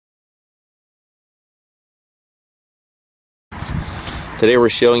Today we're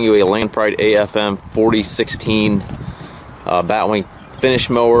showing you a Land Pride AFM4016 batwing finish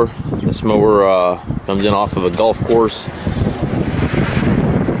mower. This mower comes in off of a golf course.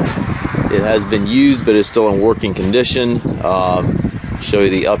 It has been used but is still in working condition. Show you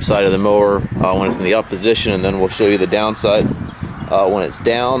the upside of the mower when it's in the up position, and then we'll show you the downside when it's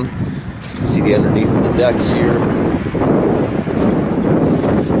down. See the underneath of the decks here.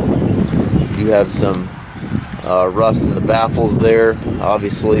 You have some rust in the baffles there,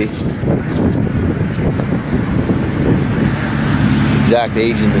 obviously. Exact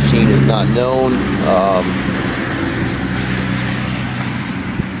age of the machine is not known.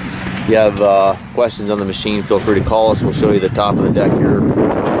 If you have questions on the machine, feel free to call us. We'll show you the top of the deck here.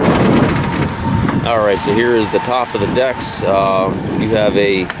 Alright, so here is the top of the decks. You have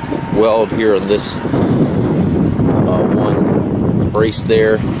a weld here on this one brace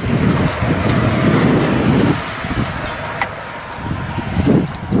there.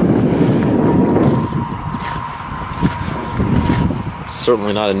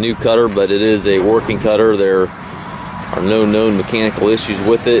 Certainly not a new cutter, but it is a working cutter. There are no known mechanical issues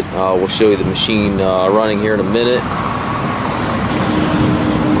with it. We'll show you the machine running here in a minute.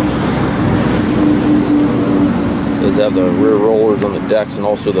 It does have the rear rollers on the decks and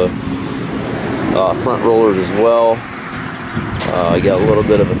also the front rollers as well. You got a little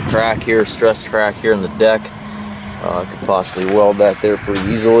bit of a crack here, stress crack here in the deck. Could possibly weld that there pretty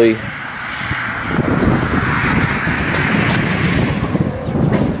easily.